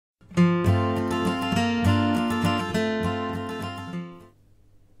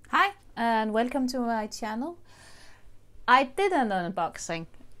and welcome to my channel. I did an unboxing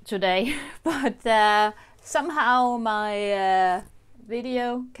today, but somehow my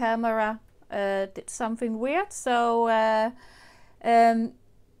video camera did something weird, so the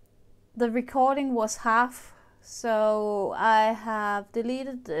recording was half, so I have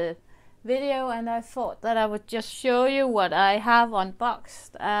deleted the video and I thought that I would just show you what I have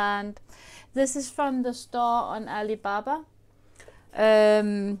unboxed. And this is from the store on Alibaba.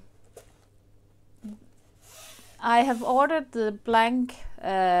 I have ordered the blank,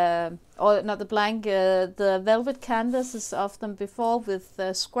 or not the blank, the velvet canvases of them before with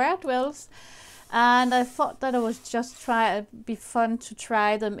square drills, and I thought that it was just be fun to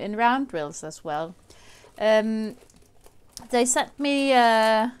try them in round drills as well. They sent me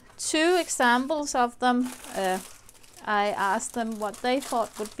 2 examples of them. I asked them what they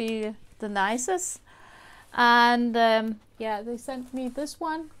thought would be the nicest, and yeah, they sent me this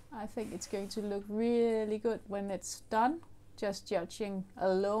one. I think it's going to look really good when it's done, just judging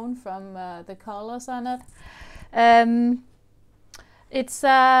alone from the colors on it. It's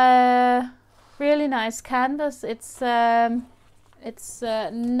a really nice canvas. It's not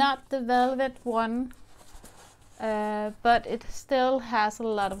the velvet one, but it still has a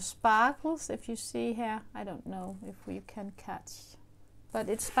lot of sparkles. If you see here, I don't know if you can catch, but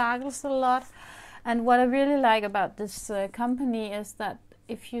it sparkles a lot. And what I really like about this company is that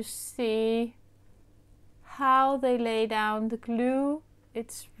if you see how they lay down the glue,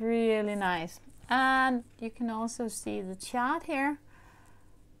 it's really nice. And you can also see the chart here.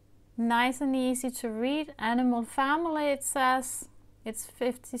 Nice and easy to read. Animal family, it says. It's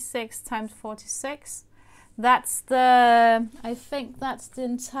 56 times 46. That's the, I think that's the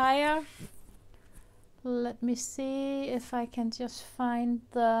entire. Let me see if I can just find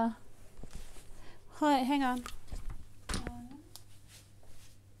the, hang on.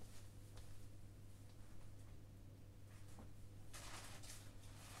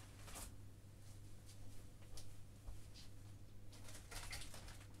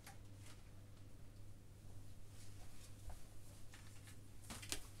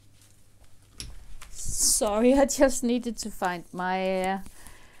 Sorry, I just needed to find my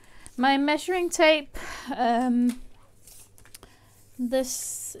my measuring tape.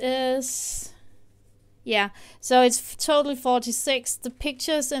 This is, yeah, so it's totally 46. The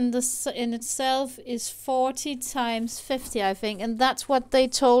pictures in itself is 40 times 50, I think, and that's what they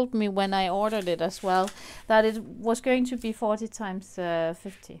told me when I ordered it as well, that it was going to be 40 times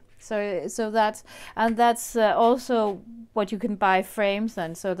 50. So that's also what you can buy frames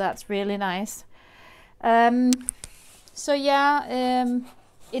and so that's really nice. So yeah,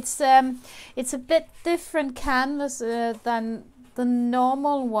 it's a bit different canvas than the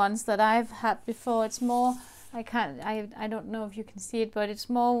normal ones that I've had before. It's more, I don't know if you can see it, but it's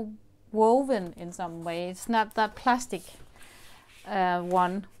more woven in some way. It's not that plastic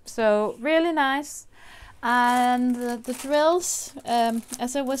one. So really nice. And the drills,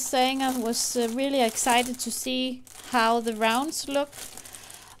 as I was saying, I was really excited to see how the rounds look.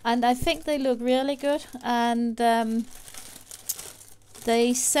 And I think they look really good, and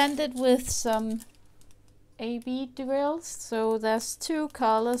they sent it with some AB drills. So there's 2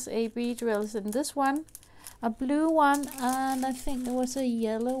 colors AB drills in this one, a blue one, and I think there was a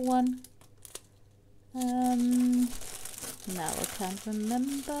yellow one. Now I can't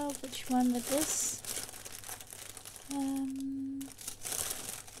remember which one it is.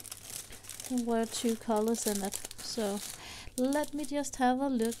 There were 2 colors in it, so let me just have a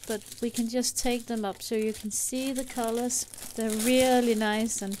look, but we can just take them up so you can see the colors. They're really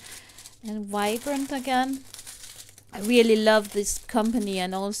nice and vibrant again. I really love this company,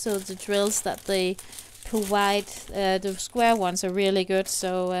 and also the drills that they provide. The square ones are really good,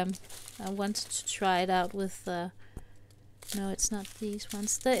 so I wanted to try it out with no, it's not these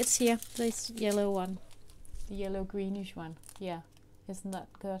ones. It's here, this yellow one, the yellow greenish one. Yeah, isn't that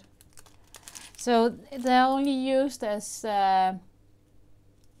good? So they're only used as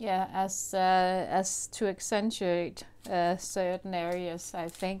as to accentuate certain areas. I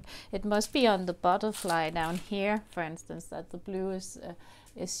think it must be on the butterfly down here, for instance, that the blue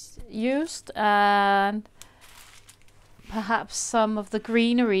is used, and perhaps some of the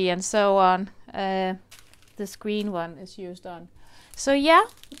greenery and so on. This green one is used on. So yeah,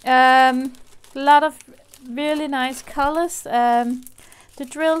 a lot of really nice colors. The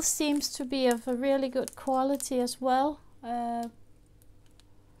drill seems to be of a really good quality as well,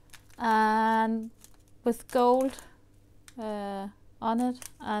 and with gold on it,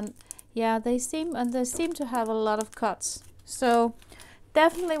 and yeah, they seem to have a lot of cuts. So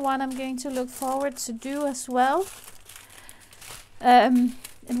definitely one I'm going to look forward to do as well.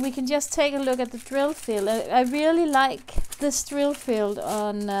 and we can just take a look at the drill field. I really like this drill field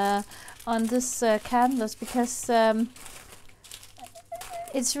on this canvas because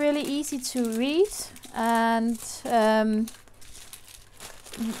it's really easy to read, and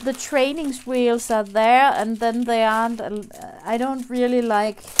the training wheels are there, and then they aren't. I don't really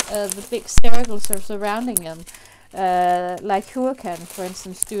like the big circles are surrounding them, like Huracan, for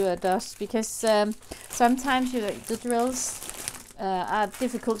instance, does, because sometimes the drills are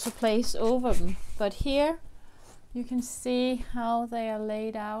difficult to place over them. But here you can see how they are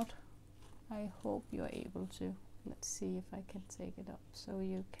laid out. I hope you're able to. Let's see if I can take it up so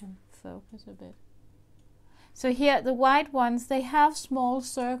you can focus a bit. So here, the white ones, they have small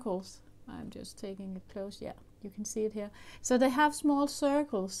circles. I'm just taking it close. Yeah, you can see it here. So they have small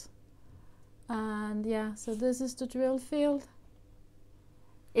circles. And yeah, so this is the drill field.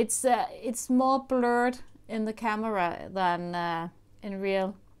 It's more blurred in the camera than in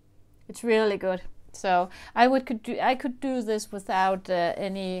real. It's really good. So I could do this without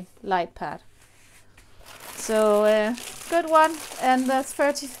any light pad. So good one, and the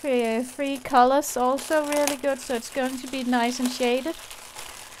 33 colors also really good, so it's going to be nice and shaded.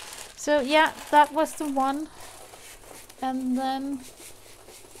 So yeah, that was the one, and then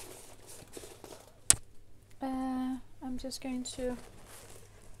I'm just going to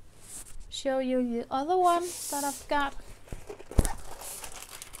show you the other one that I've got,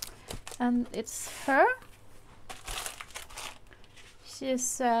 and it's her.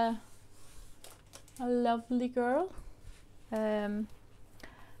 She's a lovely girl. Again,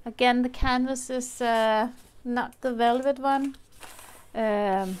 the canvas is not the velvet one.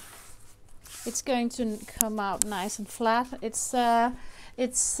 It's going to come out nice and flat. It's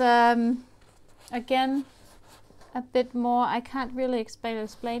again a bit more. I can't really explain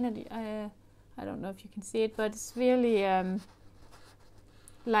it. I don't know if you can see it, but it's really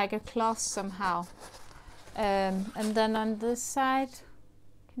like a cloth somehow. And then on this side,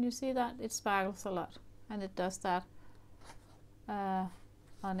 can you see that? It sparkles a lot, and it does that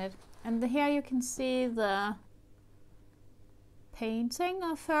on it. And here you can see the painting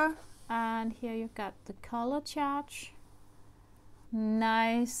of her, and here you've got the color charge.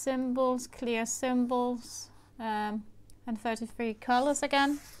 Nice symbols, clear symbols, and 33 colors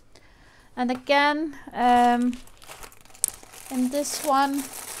again. And again, in this one,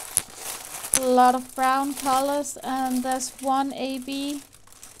 a lot of brown colors, and there's one AB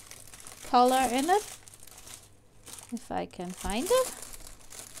color in it, if I can find it.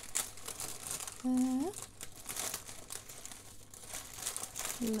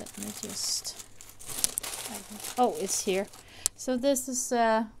 Let me just, oh, it's here. So this is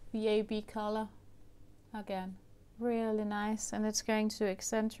the AB color again, really nice, and it's going to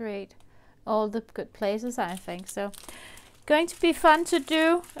accentuate all the good places, I think. So going to be fun to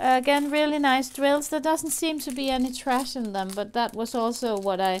do. Again, really nice drills. There doesn't seem to be any trash in them, but that was also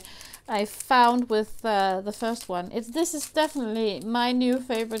what I found with the first one. This is definitely my new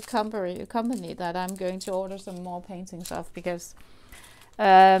favorite company that I'm going to order some more paintings of, because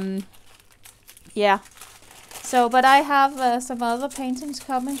yeah. So, but I have some other paintings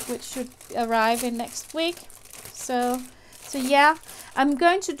coming which should arrive in next week. So yeah, I'm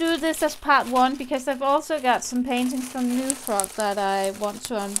going to do this as part one, because I've also got some paintings from New Frog that I want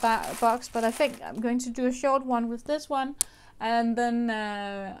to unbox, but I think I'm going to do a short one with this one, and then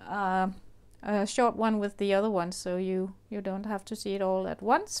a short one with the other one, so you don't have to see it all at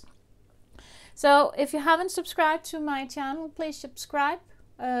once. So if you haven't subscribed to my channel, please subscribe.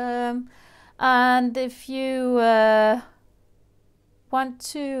 And if you want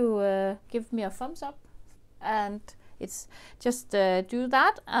to give me a thumbs up, and it's just do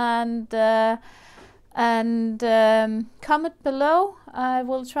that, and comment below. I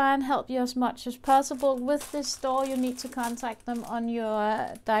will try and help you as much as possible. With this store, you need to contact them on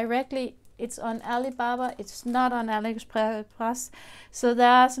your directly. It's on Alibaba, it's not on AliExpress, so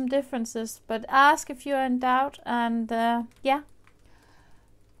there are some differences, but ask if you're in doubt. And yeah,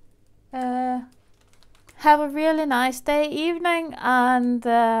 have a really nice day, evening, and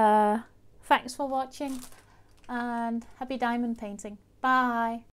thanks for watching, and happy diamond painting. Bye.